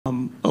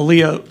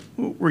Aaliyah,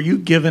 were you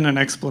given an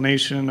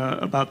explanation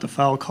about the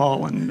foul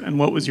call, and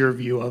what was your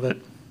view of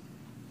it?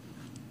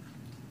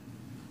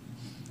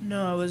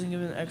 No, I wasn't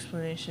given an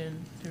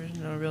explanation. There was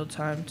no real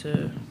time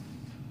to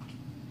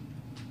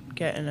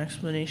get an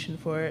explanation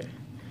for it.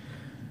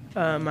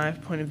 My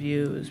point of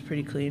view is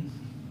pretty clean.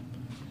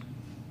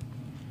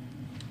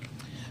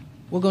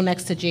 We'll go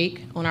next to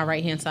Jake on our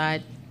right-hand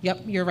side.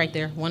 Yep, you're right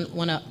there.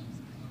 One up.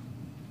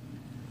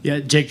 Yeah,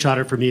 Jake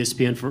Trotter from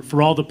ESPN.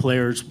 For all the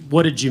players,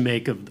 what did you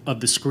make of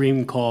the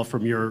screen call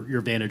from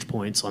your vantage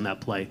points on that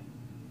play?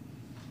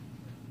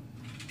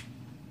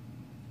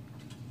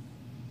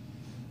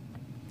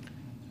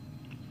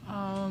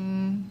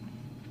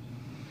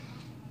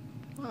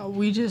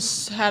 We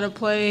just had a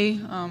play.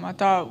 I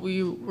thought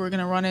we were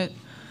going to run it.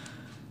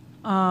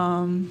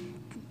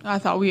 I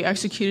thought we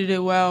executed it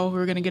well. We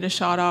were going to get a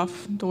shot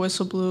off. The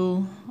whistle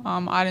blew.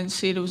 I didn't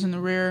see it. It was in the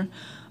rear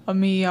of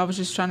me. I was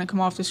just trying to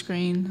come off the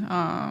screen.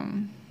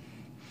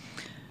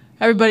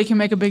 Everybody can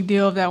make a big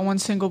deal of that one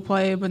single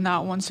play, but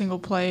not one single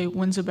play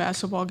wins a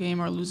basketball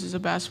game or loses a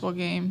basketball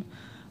game.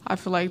 I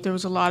feel like there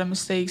was a lot of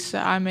mistakes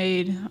that I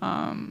made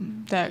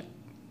that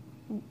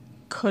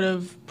could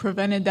have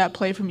prevented that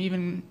play from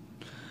even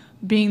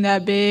being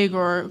that big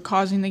or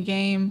causing the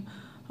game.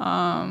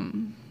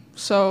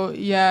 So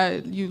yeah,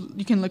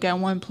 you can look at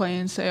one play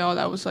and say, oh,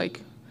 that was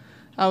like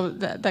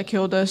that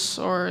killed us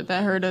or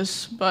that hurt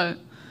us, but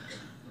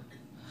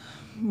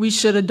we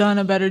should have done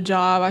a better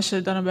job. I should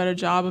have done a better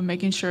job of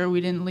making sure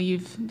we didn't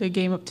leave the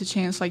game up to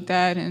chance like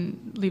that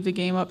and leave the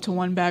game up to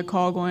one bad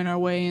call going our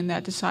way and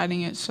that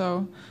deciding it.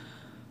 So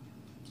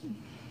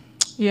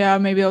yeah,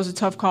 maybe that was a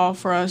tough call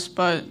for us,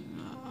 but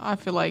I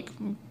feel like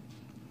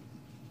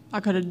I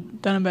could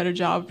have done a better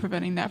job of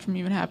preventing that from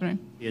even happening.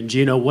 And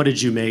Geno, what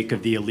did you make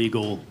of the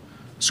illegal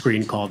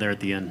screen call there at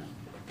the end?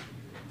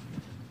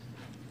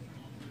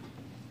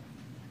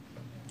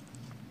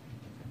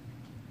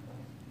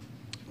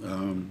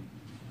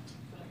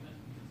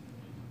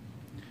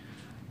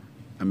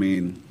 I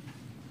mean,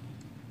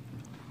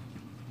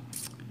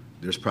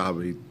 there's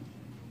probably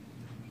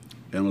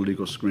an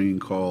illegal screen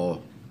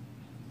call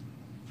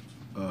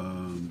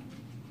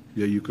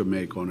you could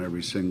make on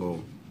every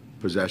single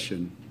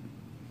possession.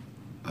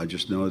 I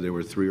just know there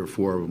were 3 or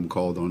 4 of them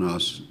called on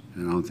us,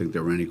 and I don't think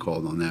there were any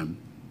called on them.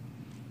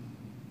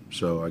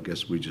 So I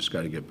guess we just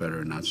got to get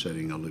better at not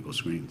setting illegal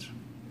screens.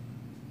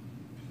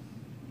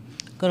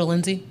 Go to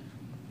Lindsay.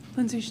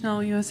 Lindsay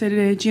Schnell, USA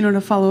Today. Geno,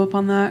 to follow up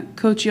on that,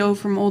 Coach Yo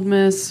from Ole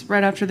Miss,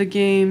 right after the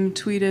game,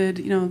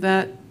 tweeted,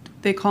 that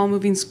they call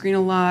moving screen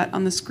a lot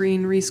on the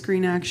screen,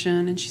 re-screen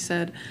action, and she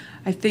said,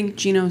 I think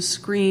Geno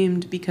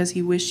screamed because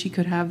he wished he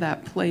could have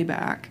that play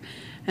back.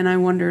 And I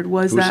wondered,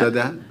 Who said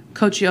that?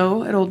 Coach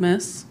Yo at Ole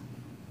Miss.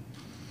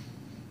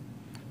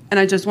 And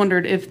I just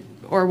wondered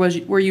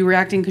were you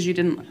reacting because you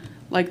didn't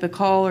like the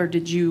call, or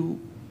did you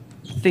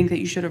think that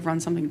you should have run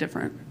something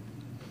different?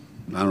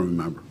 I don't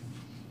remember.